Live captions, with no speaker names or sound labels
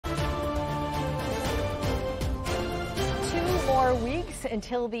more weeks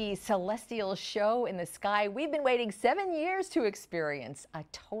until the celestial show in the sky we've been waiting 7 years to experience. A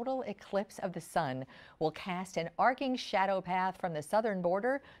total eclipse of the sun will cast an arcing shadow path from the southern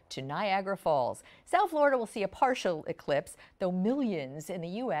border to Niagara Falls. South Florida will see a partial eclipse, though millions in the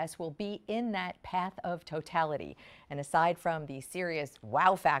U.S. will be in that path of totality. And aside from the serious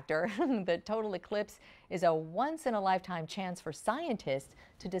wow factor, the total eclipse is a once-in-a-lifetime chance for scientists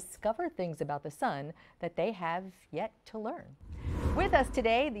to discover things about the sun that they have yet to learn. With us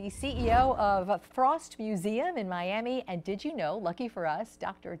today, the CEO of Frost Museum in Miami, and did you know, lucky for us,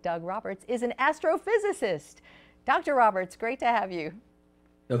 Dr. Doug Roberts is an astrophysicist. Dr. Roberts, great to have you.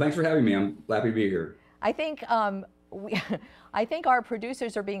 No, thanks for having me. I'm happy to be here. I think I think our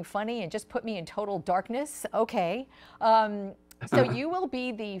producers are being funny and just put me in total darkness. Okay. So you will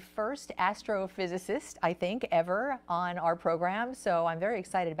be the first astrophysicist, I think, ever on our program. So I'm very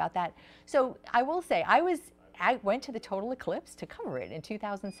excited about that. So I will say, I went to the total eclipse to cover it in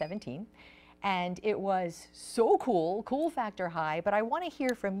 2017, and it was so cool, cool factor high. But I want to hear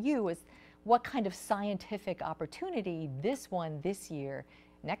from you as what kind of scientific opportunity this year,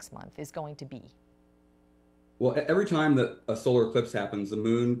 next month, is going to be. Well, every time that a solar eclipse happens, the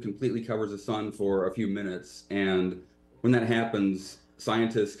moon completely covers the sun for a few minutes. And when that happens,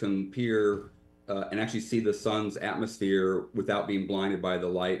 scientists can peer and actually see the sun's atmosphere without being blinded by the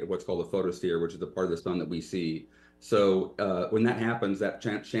light of what's called the photosphere, which is the part of the sun that we see. So when that happens, that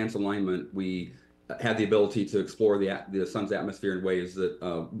chance alignment, we have the ability to explore the sun's atmosphere in ways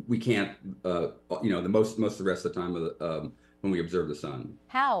that we can't, most of the rest of the time when we observe the sun.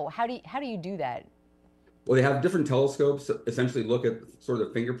 How do you do that? Well, they have different telescopes that essentially look at sort of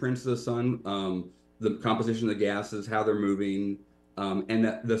the fingerprints of the sun, the composition of the gases, how they're moving, and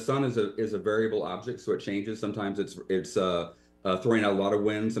that the sun is a variable object, so it changes. Sometimes it's throwing out a lot of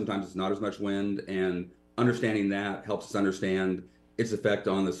wind, sometimes it's not as much wind, and understanding that helps us understand its effect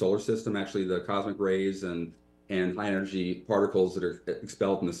on the solar system. Actually, the cosmic rays and high energy particles that are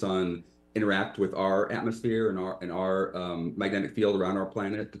expelled from the sun interact with our atmosphere and our magnetic field around our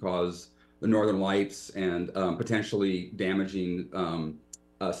planet to cause the northern lights and potentially damaging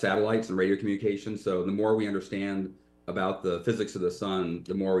satellites and radio communication. So the more we understand about the physics of the sun,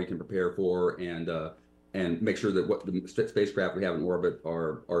 the more we can prepare for and make sure that what the spacecraft we have in orbit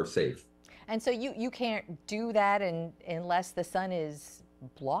are safe. And so you can't do that unless the sun is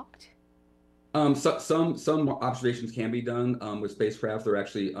blocked? Some observations can be done with spacecraft. They're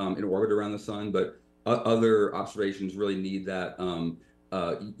actually in orbit around the sun, but other observations really need that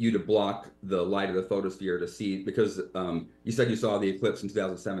you to block the light of the photosphere to see, because you said you saw the eclipse in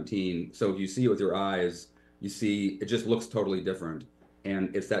 2017. So if you see it with your eyes, you see it just looks totally different.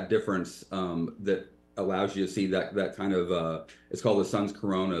 And it's that difference that allows you to see that kind of, it's called the sun's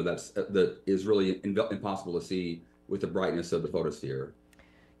corona, that is really impossible to see with the brightness of the photosphere.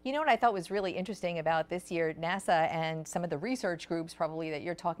 You know what I thought was really interesting about this year? NASA and some of the research groups probably that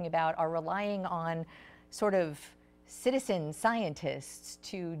you're talking about are relying on sort of citizen scientists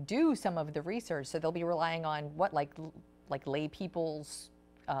to do some of the research. So they'll be relying on what, like lay people's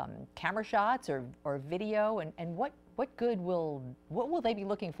camera shots or video, and what will they be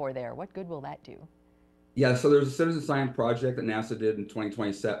looking for there? What good will that do? Yeah, so there's a citizen science project that NASA did in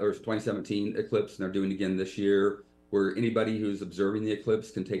 2017 eclipse, and they're doing it again this year, where anybody who's observing the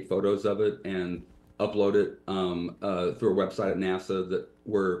eclipse can take photos of it and upload it through a website at NASA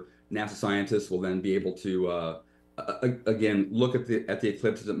where NASA scientists will then be able to again look at the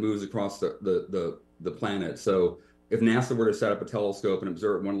eclipse as it moves across the planet. So if NASA were to set up a telescope and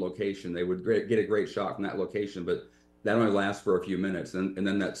observe one location, they would get a great shot from that location, but that only lasts for a few minutes, and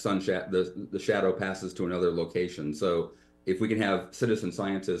then that the shadow passes to another location. So if we can have citizen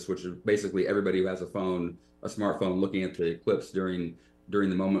scientists, which is basically everybody who has a smartphone looking at the eclipse during the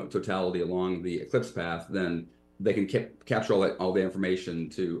moment of totality along the eclipse path, then they can capture all the information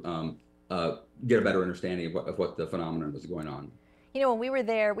to get a better understanding of what the phenomenon is going on. You know, when we were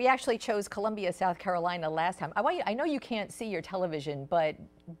there, we actually chose Columbia, South Carolina last time. I know you can't see your television, but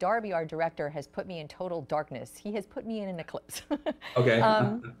Darby, our director, has put me in total darkness. He has put me in an eclipse. Okay.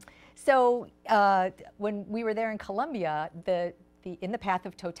 So when we were there in Columbia, in the path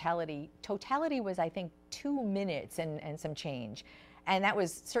of totality was, I think, 2 minutes and some change. And that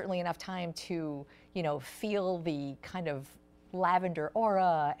was certainly enough time to, feel the kind of lavender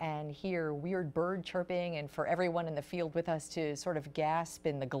aura and hear weird bird chirping, and for everyone in the field with us to sort of gasp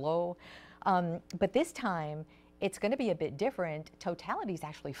in the glow. But this time, it's going to be a bit different. Totality is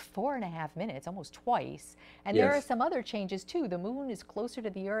actually 4.5 minutes, almost twice. And Yes. There are some other changes too. The moon is closer to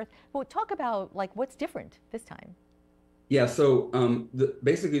the Earth. But talk about what's different this time. Yeah, so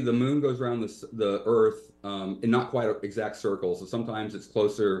basically the moon goes around the Earth in not quite an exact circle. So sometimes it's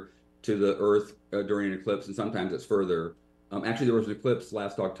closer to the Earth during an eclipse, and sometimes it's further. Actually, there was an eclipse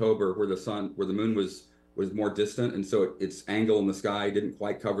last October where the moon was more distant, and so its angle in the sky didn't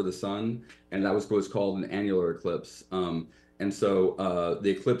quite cover the sun, and that was what was called an annular eclipse. And so the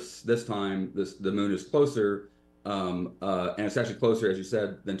eclipse this time, the moon is closer, and it's actually closer, as you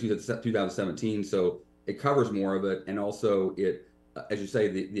said, than 2017. So it covers more of it, and also as you say,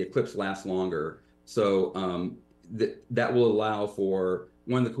 the eclipse lasts longer. So that will allow for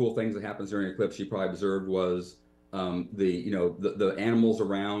one of the cool things that happens during an eclipse you probably observed was the animals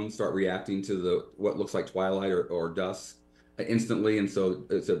around start reacting to the what looks like twilight or dusk instantly, and so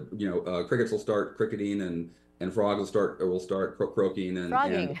crickets will start cricketing and frogs will start croaking and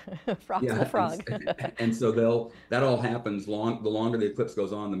Frogging. Frogs will yeah, frog. and so that all happens the longer the eclipse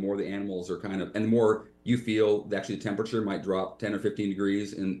goes on, the more the animals are and the more you feel actually the temperature might drop 10 or 15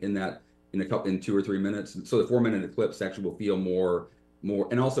 degrees in 2 or 3 minutes. So the 4 minute eclipse actually will feel more,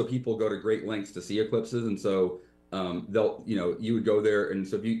 and also people go to great lengths to see eclipses, and so you would go there, and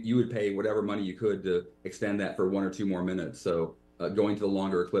so you would pay whatever money you could to extend that for 1 or 2 more minutes. So going to the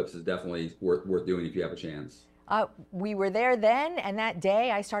longer eclipse is definitely worth doing if you have a chance. We were there then, and that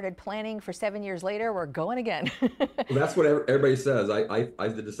day I started planning for 7 years later. We're going again. Well, that's what everybody says. I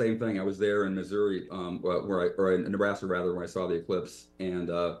did the same thing. I was there in Missouri, or in Nebraska rather, when I saw the eclipse, and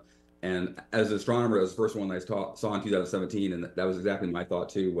as an astronomer, it was the first one I saw in 2017, and that was exactly my thought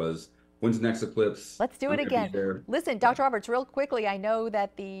too. Was when's the next eclipse? Let's do I'm it going to be again. there. Listen, Dr. Roberts, real quickly, I know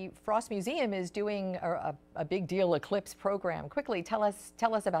that the Frost Museum is doing a big deal eclipse program. Quickly, tell us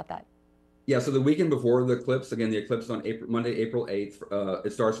about that. Yeah, so the weekend before the eclipse, again, the eclipse is on Monday, April 8th.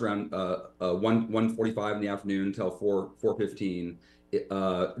 It starts around 1:45 in the afternoon until 4:15.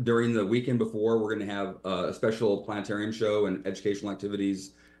 During the weekend before, we're going to have a special planetarium show and educational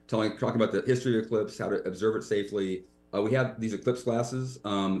activities talking about the history of eclipse, how to observe it safely. We have these eclipse classes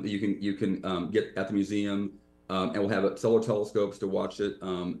that you can get at the museum, and we'll have solar telescopes to watch it.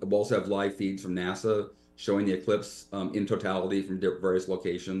 We'll also have live feeds from NASA showing the eclipse in totality from various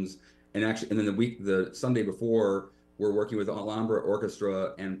locations. And then the Sunday before, we're working with the Alhambra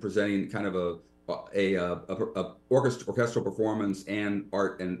Orchestra and presenting kind of a orchestral performance and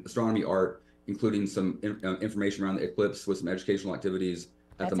art and astronomy art, including some information around the eclipse with some educational activities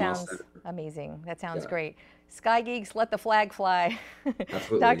at That the Moss sounds Center. amazing. That sounds Yeah, great. Sky Geeks, let the flag fly. Dr.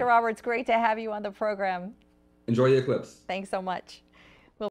 absolutely. Roberts, great to have you on the program. Enjoy the eclipse. Thanks so much.